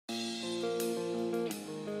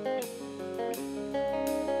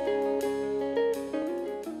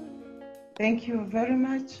Thank you very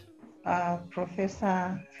much,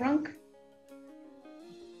 Professor Frank.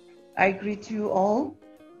 I greet you all,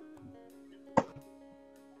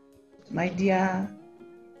 my dear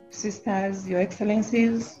sisters, Your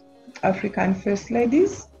Excellencies, African First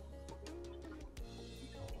Ladies.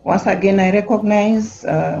 Once again, I recognize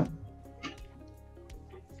the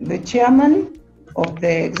chairman of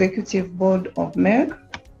the Executive Board of Merck,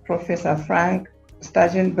 Professor Frank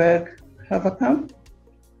Starjenberg-Haverkamp,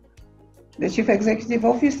 the Chief Executive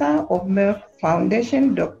Officer of Merck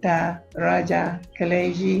Foundation, Dr. Rasha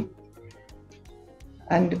Kelej,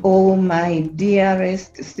 and all my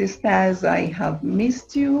dearest sisters. I have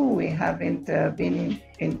missed you. We haven't been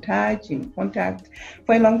in touch, in contact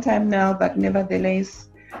for a long time now, but nevertheless,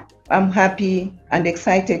 I'm happy and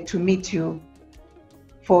excited to meet you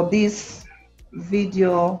for this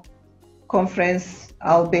video conference,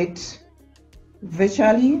 albeit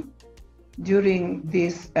virtually, during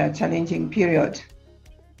this challenging period.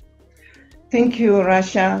 Thank you,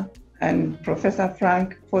 Rasha and Professor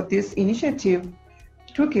Frank, for this initiative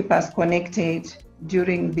to keep us connected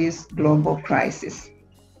during this global crisis.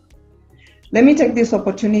 Let me take this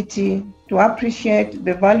opportunity to appreciate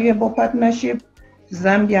the valuable partnership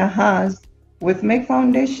Zambia has with Merck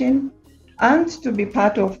Foundation and to be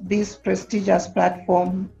part of this prestigious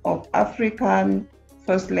platform of African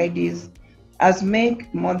First Ladies as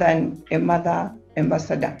Merck More Than a Mother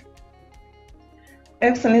Ambassador.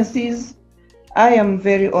 Excellencies, I am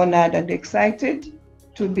very honored and excited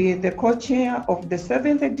to be the co-chair of the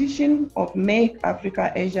 7th edition of Merck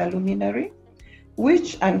Africa Asia Luminary,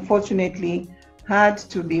 which unfortunately had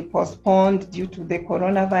to be postponed due to the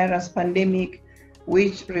coronavirus pandemic,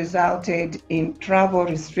 which resulted in travel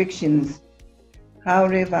restrictions.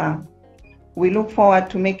 However, we look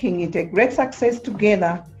forward to making it a great success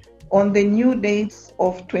together on the new dates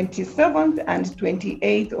of 27th and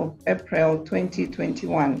 28th of April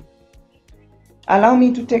 2021. Allow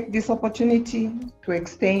me to take this opportunity to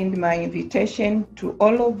extend my invitation to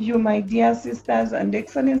all of you, my dear sisters and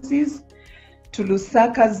excellencies, to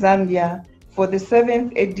Lusaka, Zambia, for the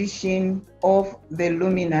 7th edition of the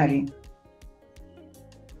Luminary.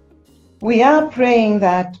 We are praying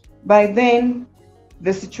that by then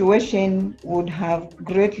the situation would have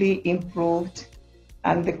greatly improved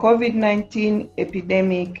and the COVID-19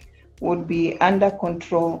 epidemic would be under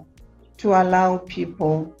control to allow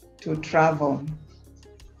people to travel.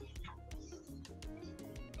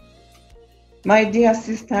 My dear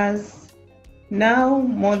sisters, now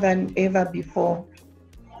more than ever before,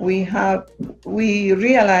 we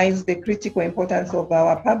realize the critical importance of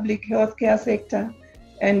our public healthcare sector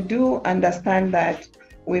and do understand that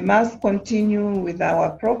we must continue with our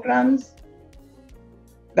programs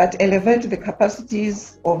that elevate the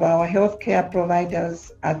capacities of our healthcare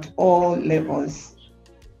providers at all levels.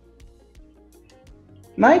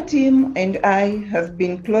 My team and I have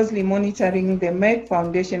been closely monitoring the Merck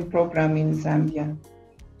Foundation program in Zambia.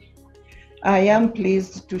 I am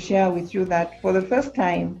pleased to share with you that for the first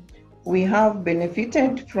time, we have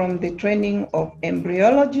benefited from the training of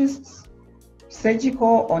embryologists,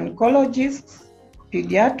 surgical oncologists,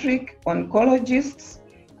 pediatric oncologists,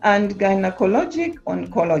 and gynecologic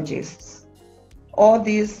oncologists. All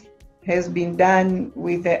this has been done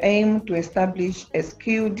with the aim to establish a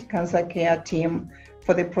skilled cancer care team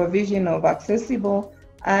for the provision of accessible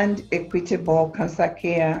and equitable cancer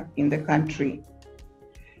care in the country.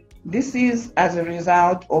 This is as a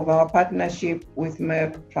result of our partnership with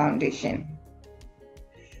Merck Foundation.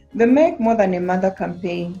 The Merck More Than a Mother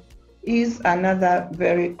campaign is another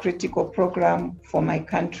very critical program for my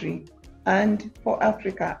country and for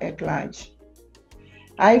Africa at large.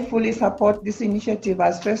 I fully support this initiative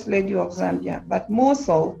as First Lady of Zambia, but more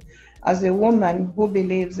so as a woman who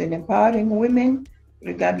believes in empowering women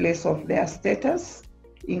regardless of their status,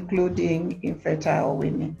 including infertile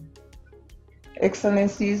women.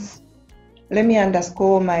 Excellencies, let me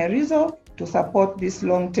underscore my resolve to support this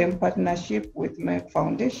long-term partnership with Merck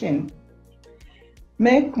Foundation,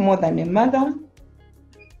 Merck More Than a Mother,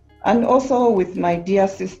 and also with my dear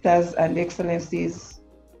sisters and excellencies,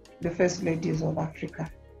 the First Ladies of Africa.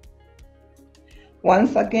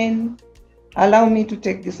 Once again, allow me to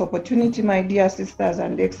take this opportunity, my dear sisters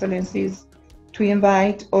and excellencies, to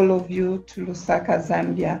invite all of you to Lusaka,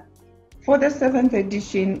 Zambia, for the 7th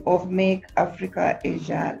edition of Merck Africa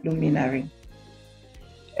Asia Luminary.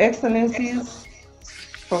 Excellencies,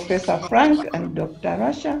 Professor Frank and Dr.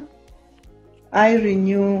 Rasha, I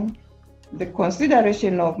renew the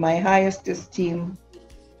consideration of my highest esteem,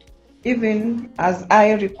 even as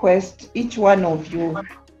I request each one of you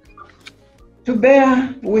to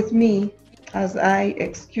bear with me as I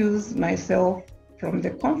excuse myself from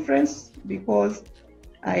the conference because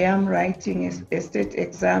I am writing a state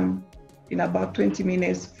exam in about 20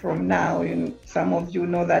 minutes from now. And some of you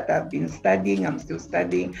know that I've been studying, I'm still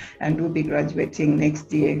studying, and will be graduating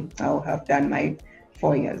next year. I'll have done my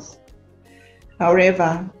 4 years.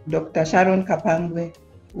 However, Dr. Sharon Kapangwe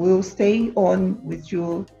will stay on with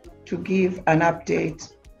you to give an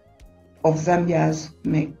update of Zambia's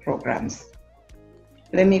Merck programs.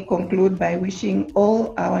 Let me conclude by wishing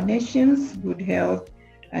all our nations good health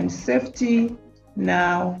and safety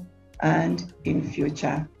now and in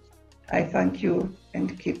future. I thank you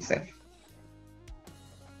and keep safe.